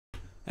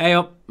Hey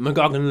up,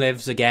 McGoggin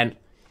lives again.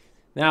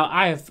 Now,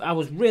 I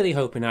was really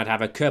hoping I'd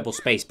have a Kerbal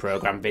Space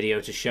Program video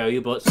to show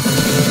you, but...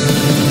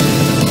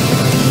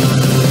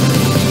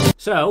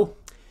 So,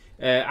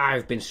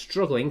 I've been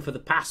struggling for the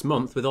past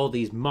month with all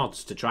these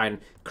mods to try and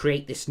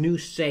create this new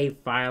save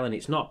file, and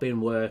it's not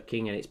been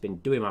working, and it's been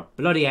doing my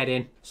bloody head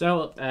in.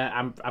 So,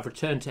 I've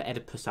returned to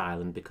Oedipus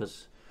Island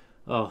because...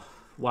 Oh,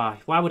 why?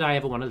 Why would I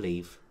ever want to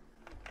leave?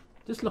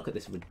 Just look at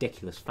this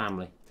ridiculous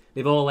family.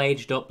 They've all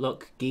aged up,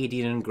 look,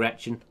 Gideon and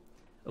Gretchen.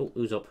 Oh,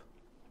 who's up?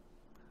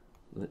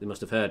 They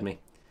must have heard me.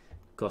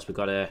 Of course, we've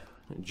got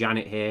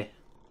Janet here,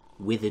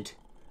 withered,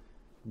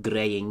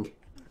 greying.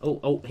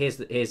 Oh, here's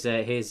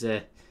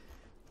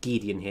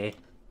Gideon here.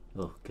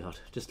 Oh God,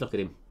 just look at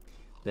him.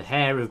 The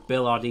hair of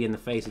Bill Oddie and the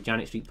face of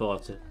Janet Street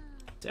Porter.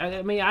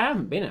 I mean, I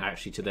haven't been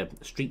actually to the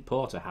Street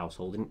Porter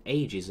household in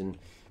ages, and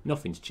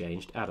nothing's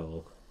changed at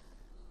all.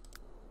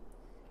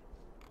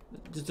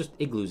 There's just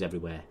igloos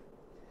everywhere.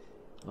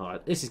 Oh,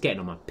 this is getting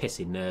on my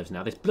pissing nerves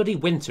now. This bloody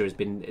winter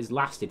has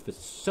lasted for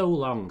so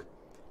long.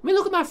 I mean,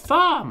 look at my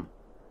farm.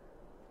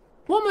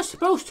 What am I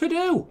supposed to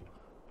do?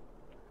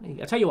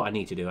 I'll tell you what I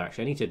need to do,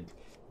 actually. I need to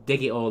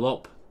dig it all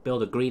up,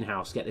 build a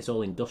greenhouse, get this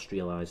all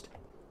industrialised.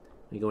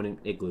 Are you going in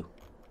igloo?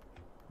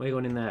 What are you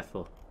going in there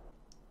for?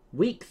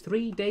 Week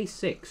 3, day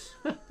 6.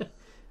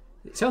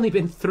 It's only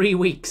been 3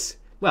 weeks.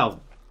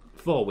 Well,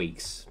 4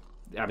 weeks.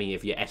 I mean,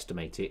 if you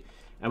estimate it.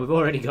 And we've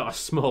already got a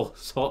small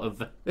sort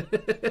of...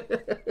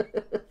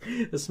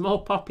 a small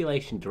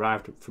population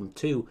derived from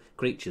 2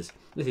 creatures.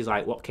 This is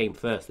like what came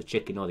first, the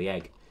chicken or the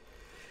egg.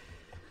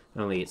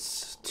 Only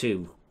it's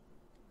 2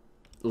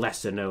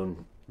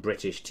 lesser-known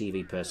British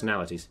TV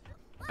personalities.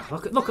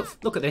 Look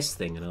at this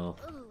thing and all.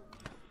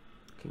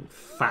 Fucking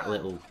fat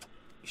little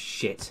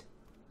shit.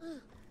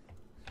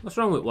 What's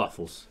wrong with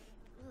Waffles?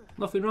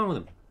 Nothing wrong with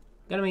them.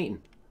 Get them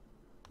eaten.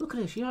 Look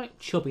at this, you're like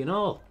chubby and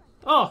all.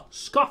 Oh,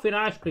 scoffing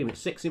ice cream at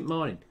 6 in the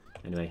morning.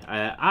 Anyway,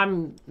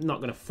 I'm not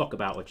going to fuck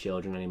about with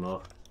children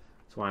anymore.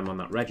 That's why I'm on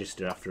that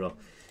register after all.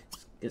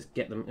 Let's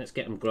get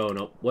them growing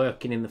up,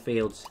 working in the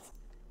fields.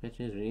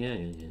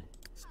 Right,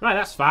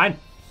 that's fine.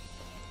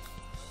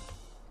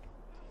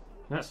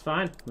 That's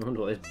fine. I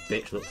wonder what this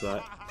bitch looks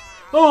like.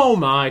 Oh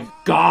my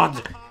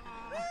God!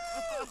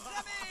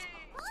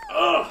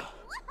 Ugh.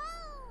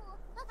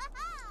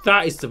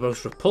 That is the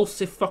most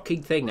repulsive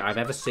fucking thing I've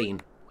ever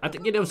seen. I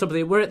think, you know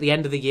something, we're at the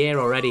end of the year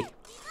already.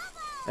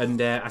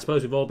 And I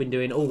suppose we've all been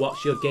doing, oh,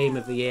 what's your game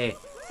of the year?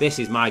 This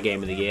is my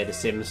game of the year, The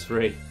Sims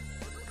 3.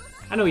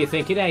 I know what you're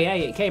thinking,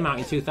 hey, it came out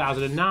in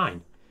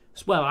 2009.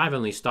 Well, I've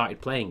only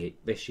started playing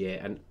it this year,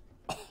 and...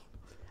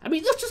 I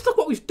mean, let's just look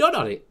what we've done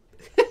on it.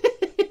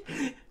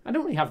 I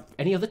don't really have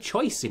any other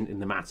choice in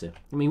the matter.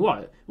 I mean,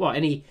 what?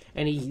 Any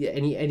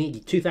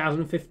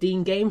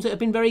 2015 games that have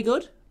been very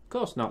good? Of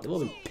course not. They've all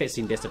been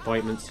pissing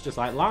disappointments, just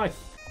like life.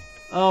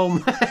 Oh,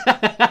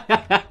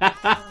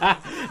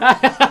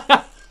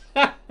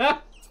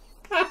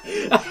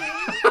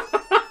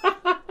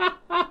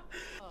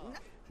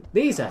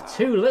 these are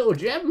 2 little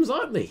gems,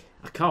 aren't they?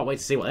 I can't wait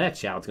to see what their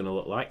child's going to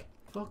look like.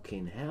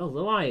 Fucking hell,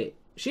 they're like...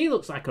 She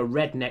looks like a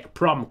redneck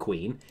prom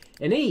queen,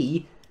 and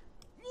he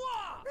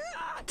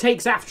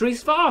takes after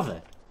his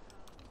father.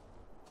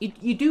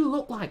 You do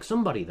look like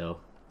somebody, though.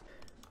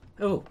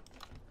 Oh.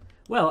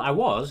 Well, I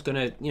was going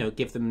to, you know,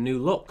 give them new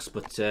looks,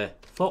 but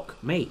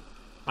fuck me.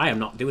 I am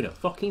not doing a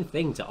fucking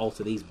thing to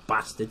alter these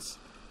bastards.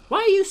 Why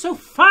are you so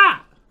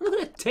fat? Look at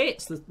her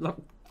tits. Well,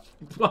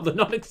 they're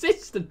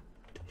non-existent.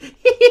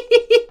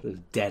 Those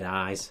dead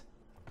eyes.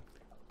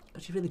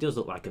 But she really does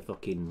look like a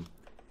fucking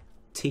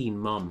teen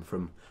mom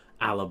from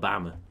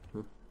Alabama.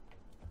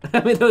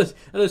 I mean, are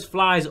those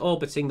flies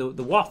orbiting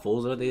the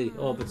waffles, or are they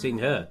orbiting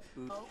her?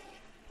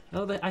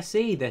 Oh, I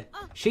see.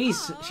 She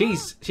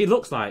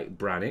looks like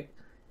Brannick.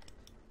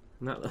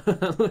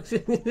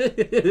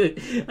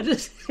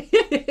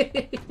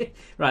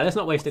 Right, let's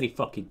not waste any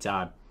fucking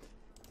time.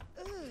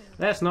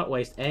 Let's not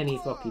waste any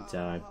fucking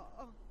time.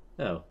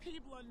 Oh.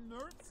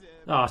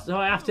 Oh, so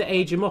I have to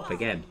age him up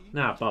again.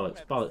 Nah,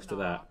 bollocks to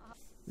that.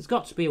 There's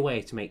got to be a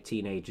way to make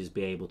teenagers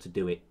be able to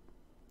do it.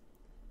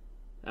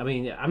 I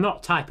mean, I'm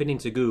not typing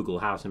into Google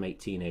how to make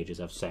teenagers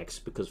have sex,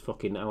 because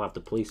fucking I'll have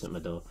the police at my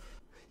door.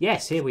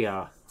 Yes, here we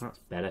are. That's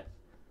better.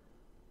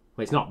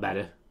 Well, it's not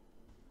better.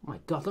 Oh my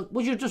God, look,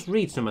 would you just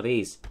read some of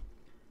these?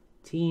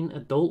 Teen,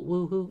 adult,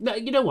 woohoo. No,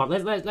 you know what?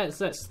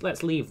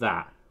 Let's leave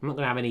that. I'm not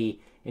gonna have any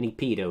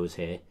pedos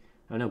here.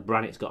 I know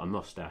Brannick's got a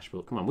mustache,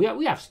 but come on,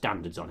 we have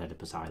standards on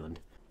Oedipus Island.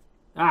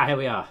 Ah, here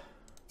we are.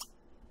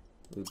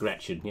 With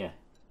Gretchen, yeah.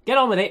 Get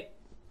on with it.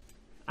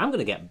 I'm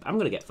gonna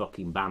get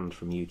fucking banned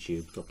from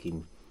YouTube.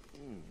 Fucking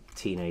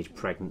teenage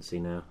pregnancy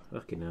now.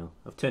 Fucking hell.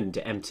 I've turned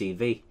into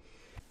MTV.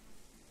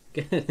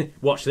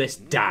 Watch this,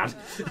 Dad.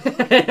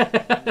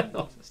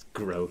 Oh, that's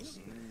gross.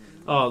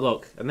 Oh,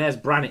 look, and there's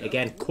Brannick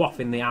again,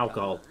 quaffing the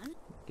alcohol.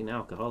 Fucking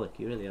alcoholic,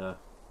 you really are.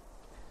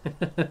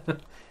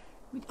 It'd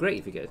be great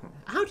if you get...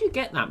 How do you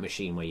get that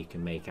machine where you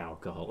can make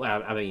alcohol?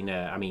 Well, I mean,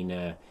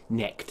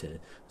 nectar,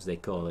 as they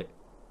call it.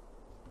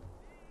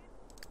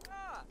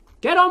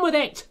 Get on with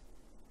it!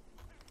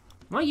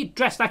 Why are you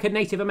dressed like a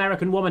Native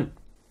American woman?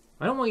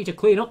 I don't want you to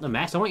clean up the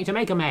mess. I want you to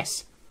make a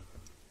mess.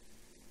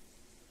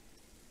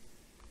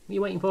 What are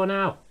you waiting for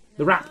now?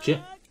 The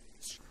rapture?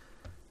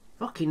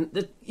 Fucking...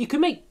 You can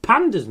make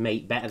pandas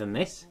mate better than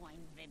this.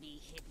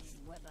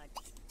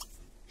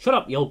 Shut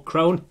up, you old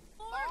crone.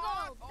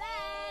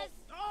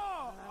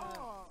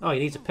 Oh, he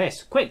needs a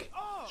piss. Quick!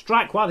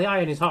 Strike while the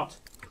iron is hot.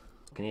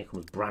 And here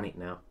comes Brannick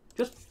now.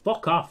 Just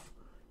fuck off.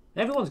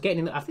 Everyone's getting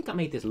in... I think I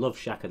made this love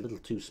shack a little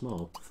too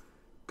small.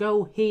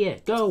 Go here.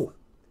 Go.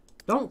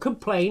 Don't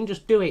complain.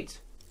 Just do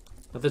it.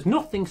 But there's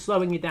nothing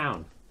slowing you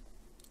down.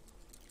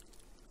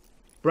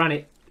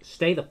 Brannick,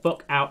 stay the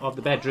fuck out of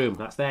the bedroom.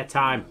 That's their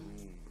time.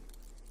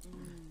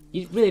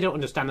 You really don't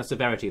understand the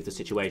severity of the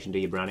situation, do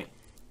you, Brannick?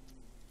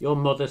 Your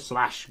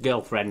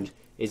mother/girlfriend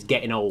is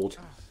getting old.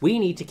 We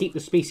need to keep the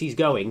species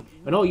going,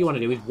 and all you want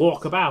to do is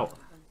walk about.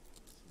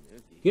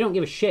 You don't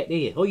give a shit, do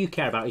you? All you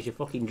care about is your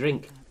fucking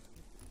drink.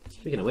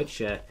 Speaking of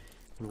which, a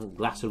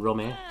glass of rum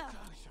here.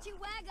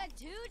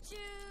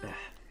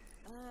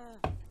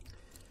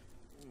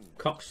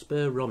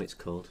 Cockspur rum, it's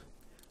called.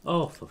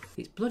 Oh,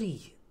 it's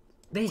bloody...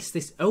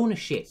 This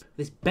ownership.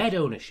 This bed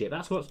ownership.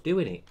 That's what's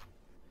doing it.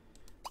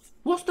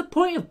 What's the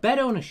point of bed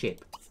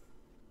ownership?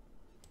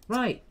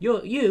 Right,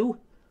 you...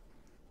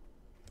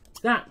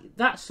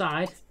 That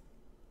side...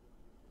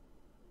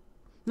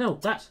 No,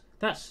 that's...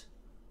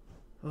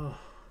 Oh.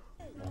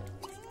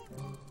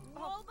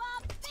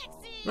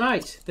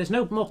 Right, there's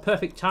no more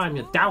perfect time.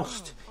 You're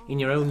doused in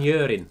your own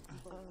urine.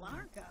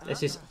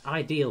 This is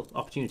ideal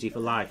opportunity for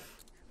life.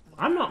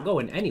 I'm not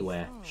going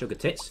anywhere, sugar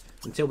tits,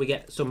 until we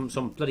get some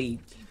bloody...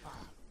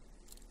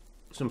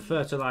 some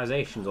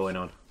fertilisation going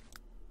on.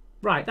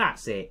 Right,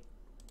 that's it.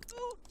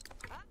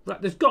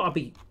 Right, there's got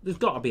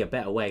to be a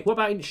better way. What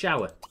about in the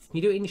shower? Can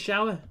you do it in the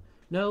shower?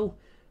 No.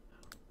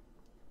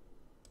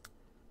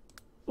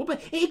 What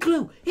about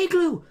igloo?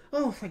 Igloo!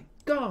 Oh, thank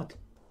God.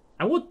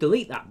 I would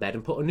delete that bed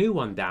and put a new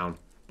one down,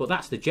 but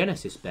that's the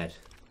Genesis bed.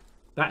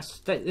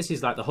 This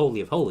is like the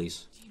Holy of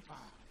Holies.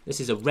 This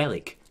is a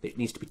relic that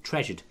needs to be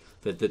treasured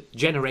for the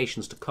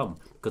generations to come,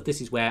 because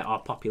this is where our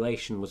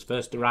population was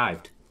first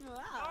derived.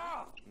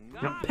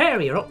 Now,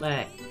 Perry, you're up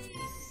there.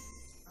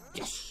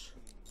 Yes.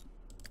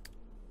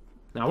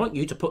 Now, I want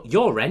you to put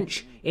your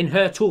wrench in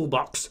her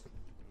toolbox.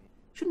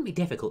 Shouldn't be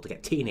difficult to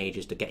get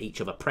teenagers to get each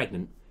other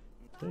pregnant.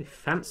 Very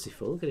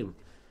fanciful, look at him.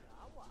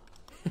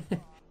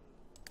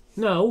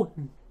 No,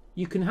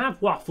 you can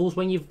have waffles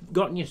when you've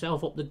gotten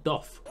yourself up the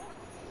duff.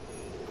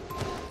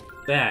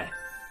 There.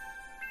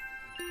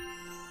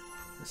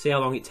 Let's see how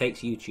long it takes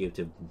YouTube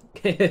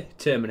to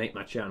terminate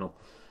my channel.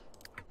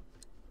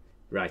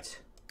 Right.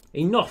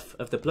 Enough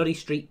of the bloody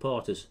street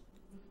porters.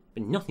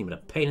 Been nothing but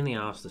a pain in the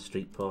arse, the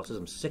street porters.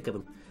 I'm sick of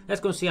them.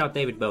 Let's go and see how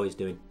David Bowie's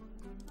doing.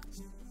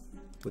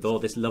 With all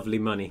this lovely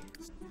money.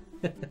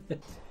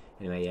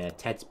 Anyway,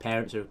 Ted's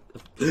parents are...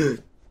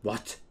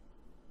 What?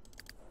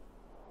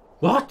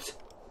 What?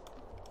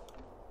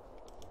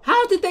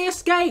 How did they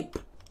escape?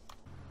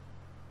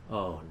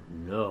 Oh,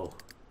 no.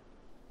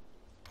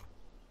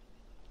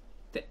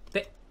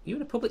 You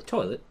in a public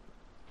toilet?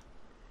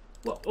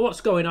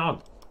 What's going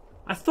on?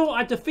 I thought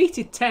I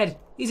defeated Ted.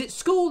 He's at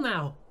school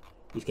now.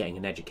 He's getting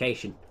an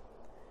education.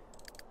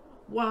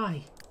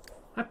 Why?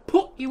 I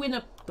put you in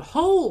a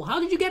hole. How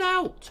did you get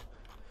out?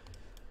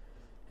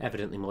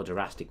 Evidently more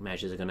drastic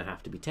measures are going to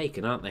have to be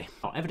taken, aren't they?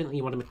 Oh, evidently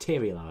you want to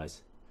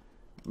materialise.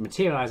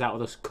 Materialise out of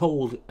this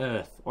cold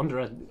earth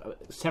under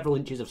several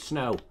inches of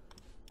snow.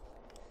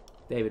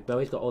 David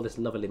Bowie's got all this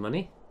lovely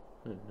money.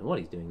 I don't know what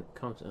he's doing.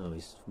 Oh,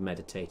 he's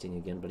meditating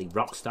again. But he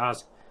rock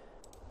stars.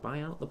 Buy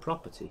out the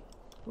property.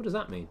 What does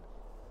that mean?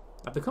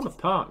 I've become a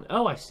partner.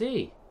 Oh, I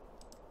see.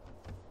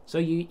 So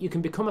you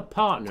can become a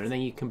partner and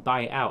then you can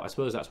buy it out. I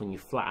suppose that's when you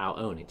flat out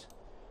own it.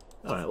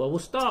 Alright, well, we'll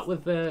start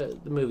with the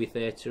movie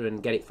theatre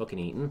and get it fucking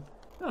eaten.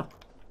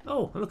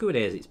 Oh, look who it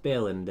is. It's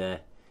Bill and, is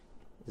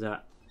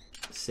that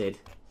Sid?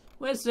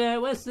 Where's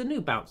the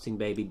new bouncing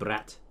baby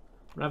brat?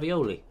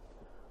 Ravioli.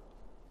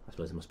 I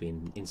suppose it must be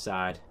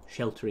inside,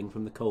 sheltering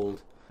from the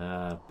cold.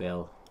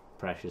 Bill,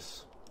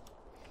 precious.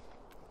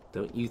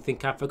 Don't you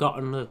think I've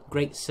forgotten the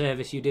great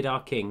service you did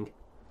our king?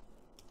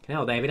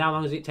 Hell, David, how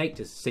long does it take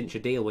to cinch a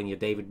deal when you're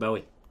David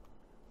Bowie?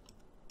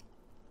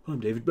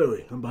 I'm David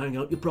Bowie. I'm buying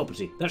out your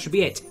property. That should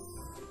be it.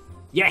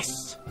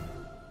 Yes!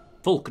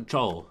 Full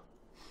control.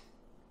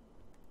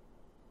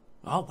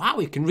 Oh, wow,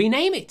 we can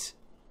rename it.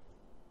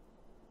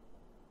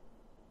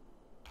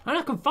 And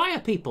I can fire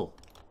people.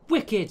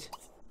 Wicked.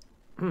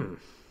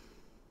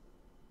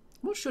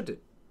 What should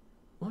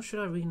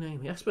I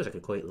rename it? I suppose I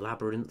could call it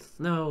Labyrinth.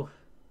 No.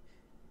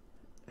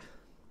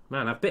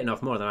 Man, I've bitten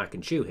off more than I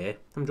can chew here.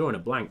 I'm drawing a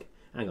blank.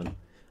 Hang on.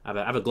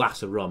 Have a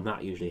glass of rum.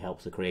 That usually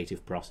helps the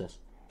creative process.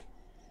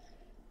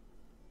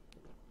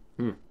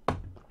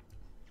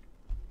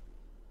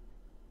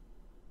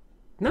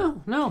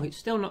 No, it's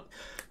still not...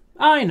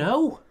 I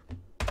know!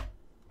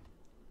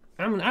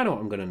 I know what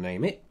I'm going to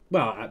name it.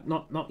 Well,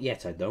 not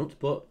yet I don't,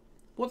 but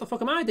what the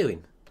fuck am I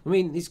doing? I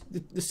mean,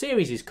 the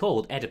series is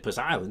called Oedipus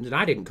Island, and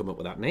I didn't come up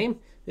with that name.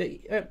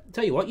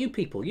 Tell you what, you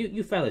people,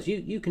 you fellas,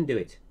 you can do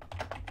it.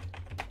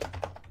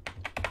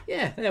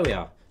 Yeah, there we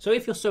are. So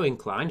if you're so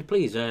inclined,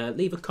 please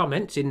leave a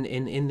comment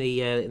in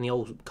the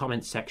old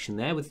comments section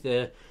there with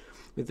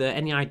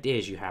any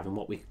ideas you have and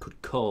what we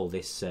could call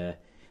this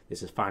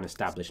fine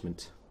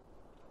establishment.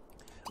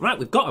 Right,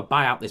 we've got to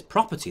buy out this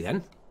property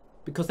then,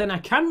 because then I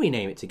can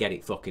rename it to Get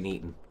It Fucking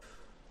Eaten.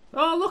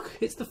 Oh look,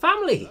 it's the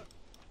family.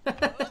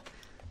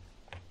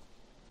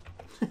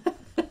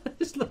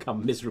 Just look how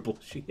miserable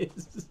she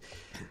is.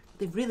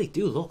 They really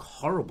do look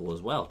horrible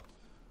as well.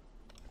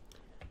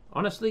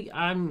 Honestly,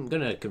 I'm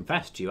going to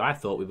confess to you, I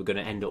thought we were going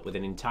to end up with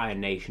an entire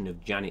nation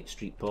of Janet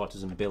Street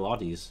Porters and Bill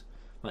Oddies.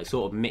 Like,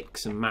 sort of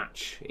mix and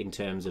match in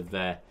terms of,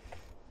 you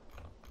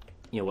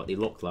know, what they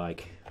look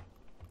like.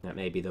 That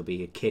maybe there'll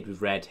be a kid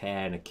with red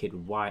hair and a kid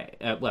with white...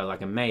 well,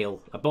 like a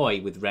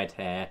boy with red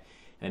hair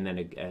and then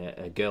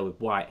a girl with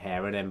white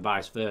hair and then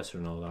vice versa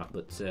and all that.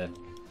 But,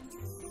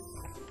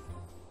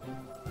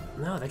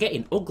 no, they're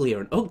getting uglier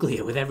and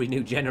uglier with every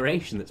new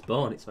generation that's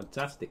born. It's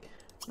fantastic.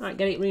 Right,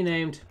 get it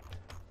renamed.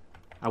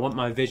 I want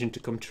my vision to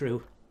come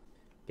true.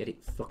 Get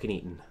it fucking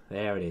eaten.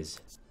 There it is.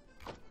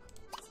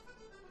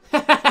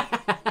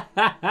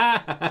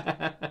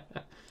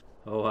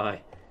 Oh,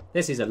 aye.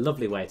 This is a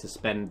lovely way to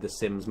spend the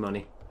Sims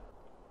money.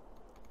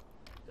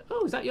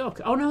 Oh, is that your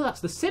car? Oh no,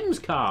 that's the Sims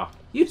car.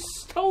 You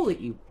stole it,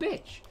 you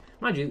bitch.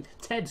 Mind you,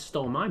 Ted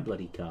stole my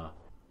bloody car.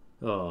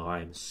 Oh, I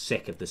am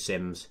sick of the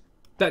Sims.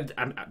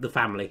 The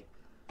family.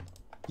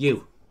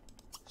 You.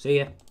 See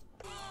ya.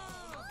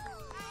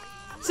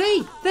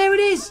 See, there it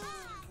is.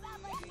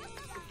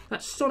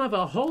 That son of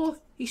a whore,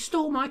 he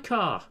stole my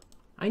car.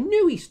 I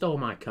knew he stole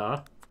my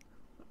car.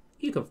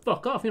 You can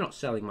fuck off, you're not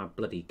selling my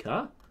bloody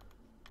car.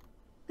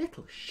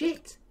 Little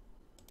shit.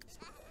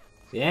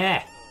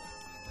 Yeah.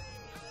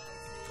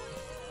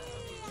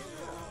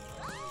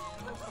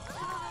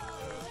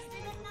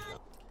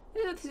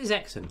 Yeah, this is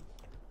excellent.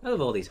 I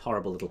love all these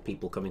horrible little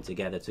people coming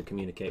together to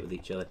communicate with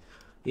each other.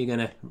 You're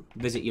going to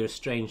visit your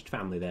estranged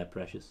family there,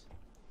 precious.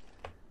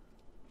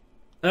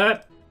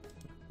 There.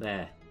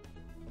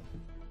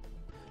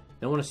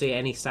 Don't want to see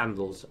any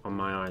sandals on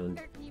my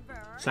island.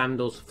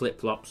 Sandals,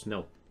 flip-flops,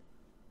 no.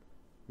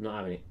 Not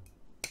having it.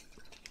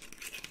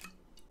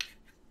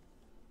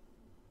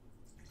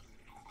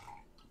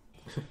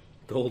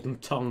 Golden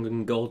tongue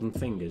and golden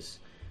fingers.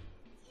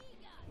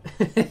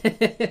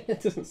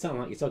 It doesn't sound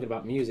like you're talking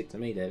about music to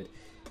me, David.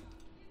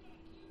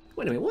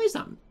 Wait a minute, what is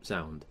that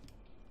sound?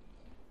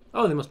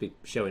 Oh, they must be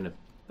showing a...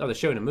 Oh, they're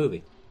showing a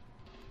movie.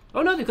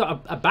 Oh no, they've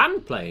got a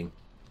band playing.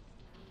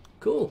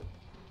 Cool.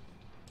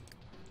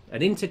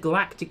 An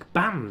intergalactic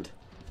band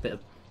that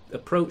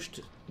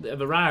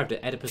have arrived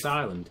at Oedipus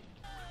Island.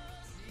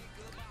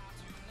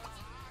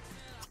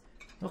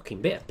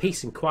 Fucking bit of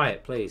peace and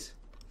quiet, please.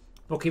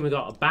 Fucking, we've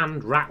got a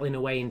band rattling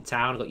away in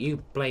town. I've got you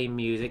playing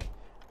music.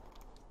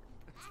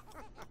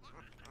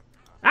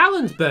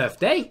 Alan's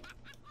birthday?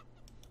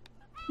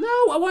 No,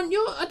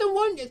 I don't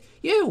want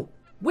you.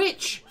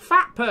 Which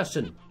fat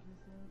person?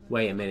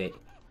 Wait a minute.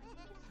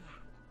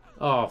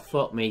 Oh,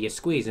 fuck me. You're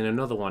squeezing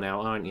another one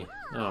out, aren't you?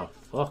 Oh,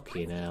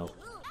 fucking hell.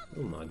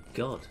 Oh, my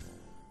God.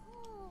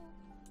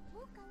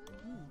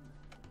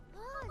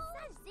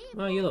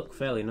 Oh, you look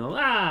fairly normal.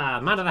 Ah,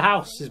 man of the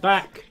house is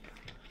back.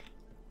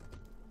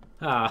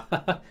 Ah,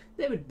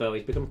 David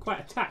Bowie's become quite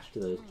attached to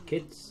those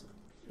kids.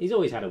 He's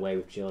always had a way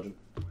with children.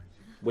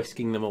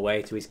 Whisking them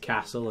away to his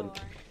castle and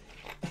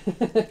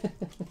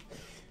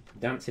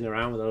dancing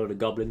around with a load of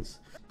goblins.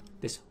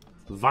 This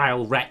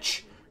vile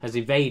wretch has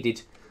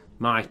evaded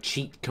my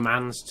cheat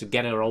commands to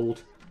get her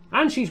old.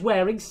 And she's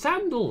wearing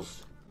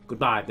sandals.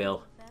 Goodbye,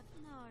 Bill.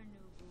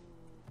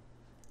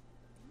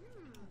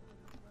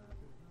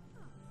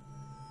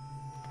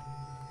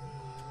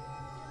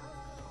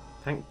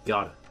 Thank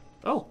God.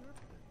 Oh.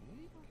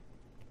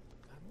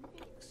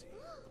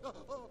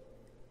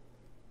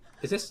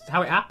 Is this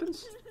how it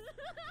happens?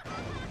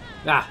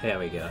 Ah, there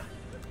we go.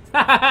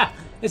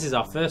 This is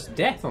our first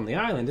death on the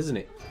island, isn't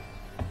it?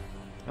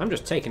 I'm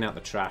just taking out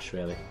the trash,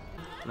 really.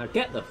 Now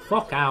get the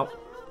fuck out,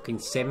 fucking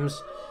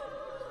Sims.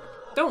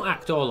 Don't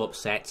act all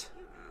upset.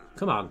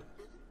 Come on.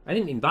 I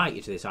didn't invite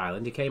you to this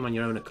island. You came on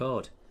your own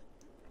accord.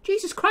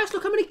 Jesus Christ,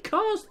 look how many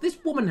cars this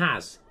woman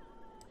has.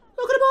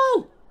 Look at them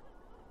all.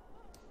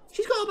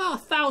 She's got about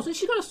 1,000.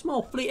 She's got a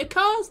small fleet of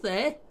cars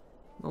there.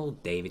 Oh,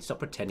 David, stop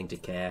pretending to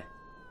care.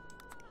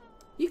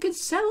 You can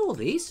sell all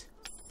these.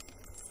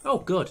 Oh,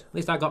 good. At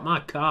least I got my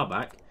car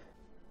back.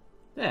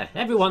 There,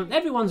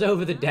 everyone's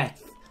over the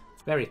death.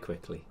 Very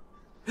quickly.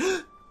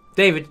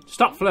 David,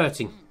 stop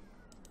flirting.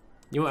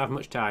 You won't have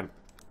much time.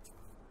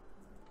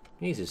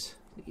 Jesus.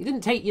 It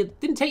didn't take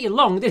you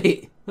long, did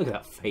it? Look at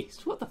that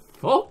face. What the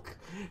fuck?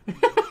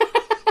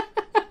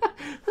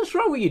 What's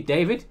wrong with you,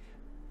 David?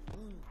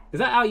 Is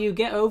that how you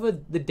get over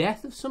the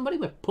death of somebody?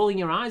 By pulling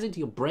your eyes into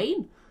your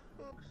brain?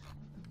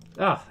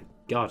 Oh,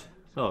 God.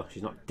 Oh,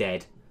 she's not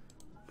dead.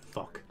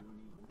 Fuck.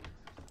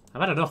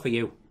 I've had enough of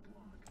you.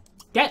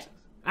 Get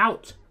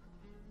out!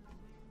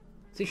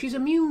 she's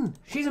immune.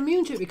 She's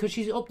immune to it because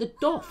she's up the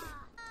duff.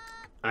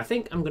 I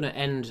think I'm going to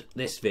end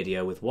this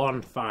video with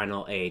one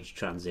final age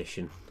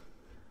transition.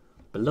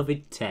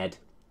 Beloved Ted.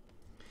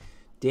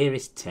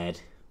 Dearest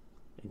Ted.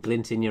 A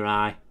glint in your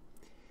eye.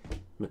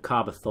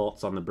 Macabre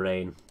thoughts on the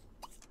brain.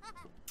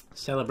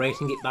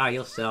 Celebrating it by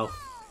yourself.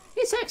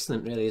 It's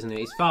excellent, really, isn't it?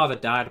 His father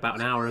died about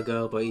an hour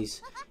ago, but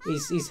he's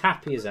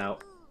happy as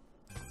out.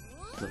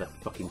 Another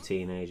fucking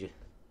teenager.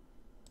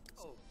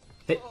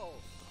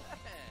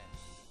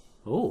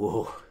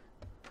 Oh,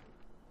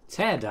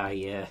 Ted,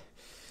 well.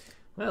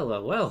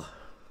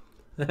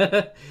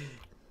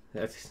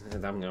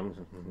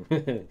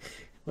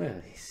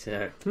 Well, he's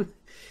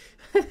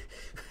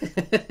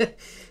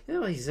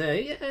well, he's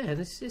yeah.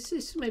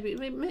 This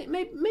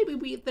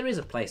maybe there is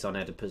a place on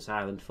Oedipus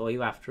Island for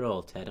you after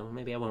all, Ted. Or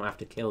maybe I won't have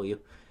to kill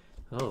you.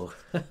 Oh,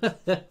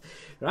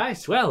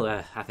 right.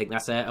 Well, I think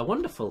that's a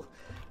wonderful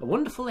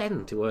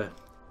end to a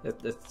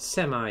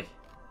semi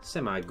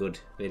good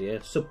video,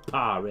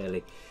 subpar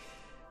really.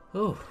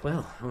 Oh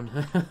well,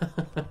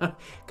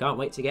 can't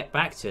wait to get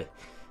back to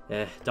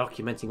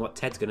documenting what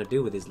Ted's going to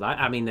do with his life.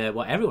 I mean,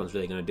 what everyone's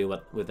really going to do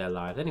with their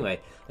lives. Anyway,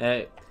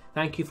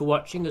 thank you for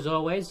watching. As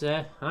always,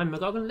 I'm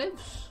McGoggin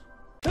Lives.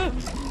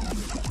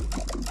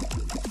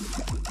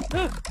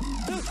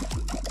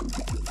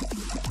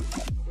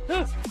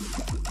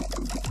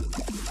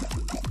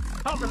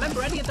 Can't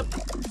remember any of the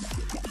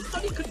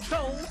bloody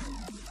controls.